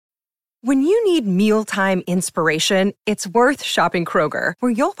When you need mealtime inspiration, it's worth shopping Kroger,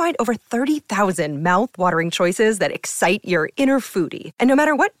 where you'll find over 30,000 mouth-watering choices that excite your inner foodie. And no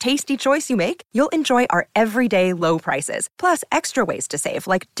matter what tasty choice you make, you'll enjoy our everyday low prices, plus extra ways to save,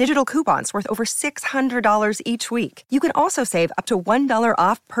 like digital coupons worth over $600 each week. You can also save up to $1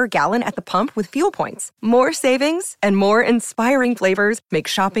 off per gallon at the pump with fuel points. More savings and more inspiring flavors make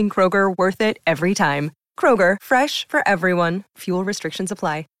shopping Kroger worth it every time. Kroger, fresh for everyone. Fuel restrictions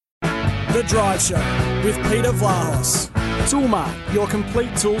apply. The Drive Show with Peter Vlahos. Toolmart, your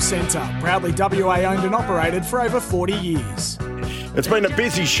complete tool centre. Proudly WA owned and operated for over 40 years. It's been a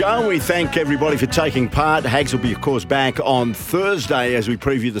busy show. We thank everybody for taking part. Hags will be, of course, back on Thursday as we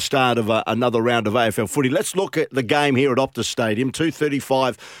preview the start of another round of AFL footy. Let's look at the game here at Optus Stadium,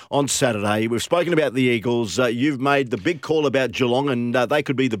 2:35 on Saturday. We've spoken about the Eagles. You've made the big call about Geelong, and they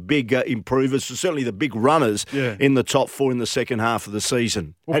could be the big improvers, certainly the big runners in the top four in the second half of the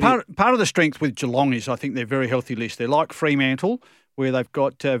season. Well, part of the strength with Geelong is I think they're a very healthy list. They're like Fremantle, where they've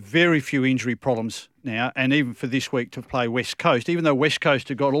got very few injury problems now, and even for this week to play West Coast, even though West Coast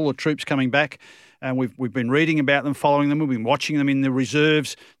have got all the troops coming back, and we've been reading about them, following them, we've been watching them in the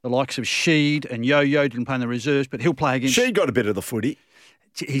reserves, the likes of Sheed and Yo-Yo didn't play in the reserves, but he'll play against... Sheed got a bit of the footy.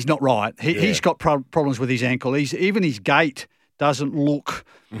 He's not right. He's got problems with his ankle. Even his gait doesn't look...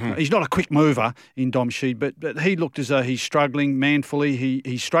 He's not a quick mover in Dom Sheed, but he looked as though he's struggling manfully.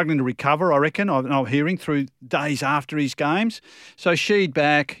 He's struggling to recover, I reckon. I'm hearing through days after his games. So Sheed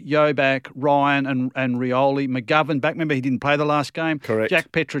back, Yo back, Ryan and Rioli, McGovern back. Remember, he didn't play the last game. Correct.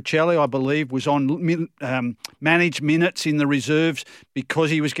 Jack Petruccelli, I believe, was on managed minutes in the reserves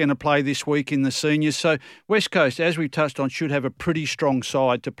because he was going to play this week in the seniors. So West Coast, as we've touched on, should have a pretty strong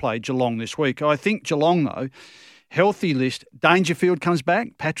side to play Geelong this week. I think Geelong, though, healthy list. Dangerfield comes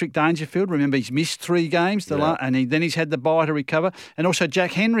back. Patrick Dangerfield. Remember, he's missed 3 games, then he's had the bye to recover. And also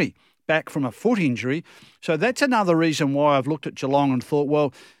Jack Henry back from a foot injury. So that's another reason why I've looked at Geelong and thought,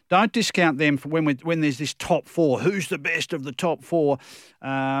 well, don't discount them for when there's this top 4. Who's the best of the top 4?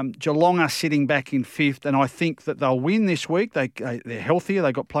 Geelong are sitting back in 5th, and I think that they'll win this week. They're healthier.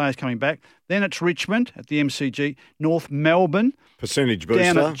 They've got players coming back. Then it's Richmond at the MCG. North Melbourne. Percentage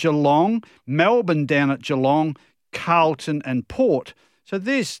booster. Down at Geelong. Melbourne down at Geelong. Carlton and Port. So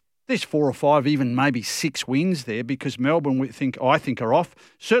there's 4 or 5, even maybe 6 wins there because Melbourne I think are off.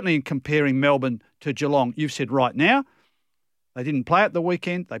 Certainly in comparing Melbourne to Geelong, you've said right now they didn't play at the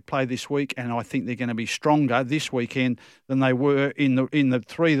weekend. They play this week, and I think they're going to be stronger this weekend than they were in the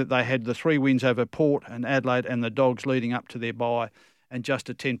 3 that they had. The 3 wins over Port and Adelaide and the Dogs leading up to their bye, and just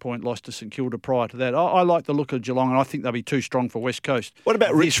a 10-point loss to St Kilda prior to that. I like the look of Geelong, and I think they'll be too strong for West Coast. What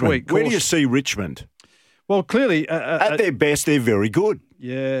about Richmond? Week, where do you see Richmond? Well, clearly... at their best, they're very good.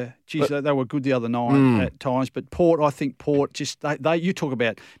 Yeah. Geez, they were good the other night at times. But I think Port, just you talk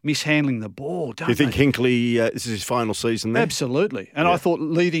about mishandling the ball, don't you think they? Hinkley, this is his final season there? Absolutely. And I thought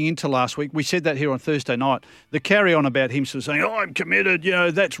leading into last week, we said that here on Thursday night, the carry-on about him sort of saying, I'm committed,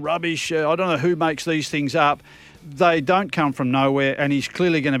 that's rubbish. I don't know who makes these things up. They don't come from nowhere, and he's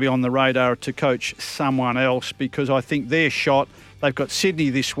clearly going to be on the radar to coach someone else because I think they're shot. They've got Sydney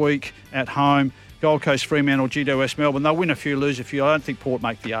this week at home. Gold Coast, Fremantle, GWS, Melbourne. They'll win a few, lose a few. I don't think Port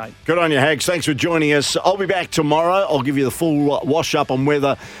make the 8. Good on you, Hags. Thanks for joining us. I'll be back tomorrow. I'll give you the full wash-up on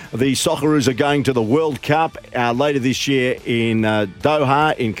whether the Socceroos are going to the World Cup later this year in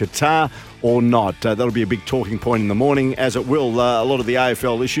Doha, in Qatar, or not. That'll be a big talking point in the morning, as it will a lot of the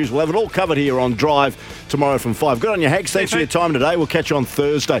AFL issues. We'll have it all covered here on Drive tomorrow from 5. Good on you, Hags. Thanks for your time today. We'll catch you on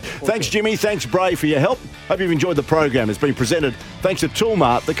Thursday. Thanks, Jimmy. Thanks, Bray, for your help. Hope you've enjoyed the program. It's been presented thanks to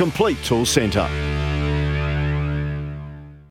Toolmart, the complete tool centre.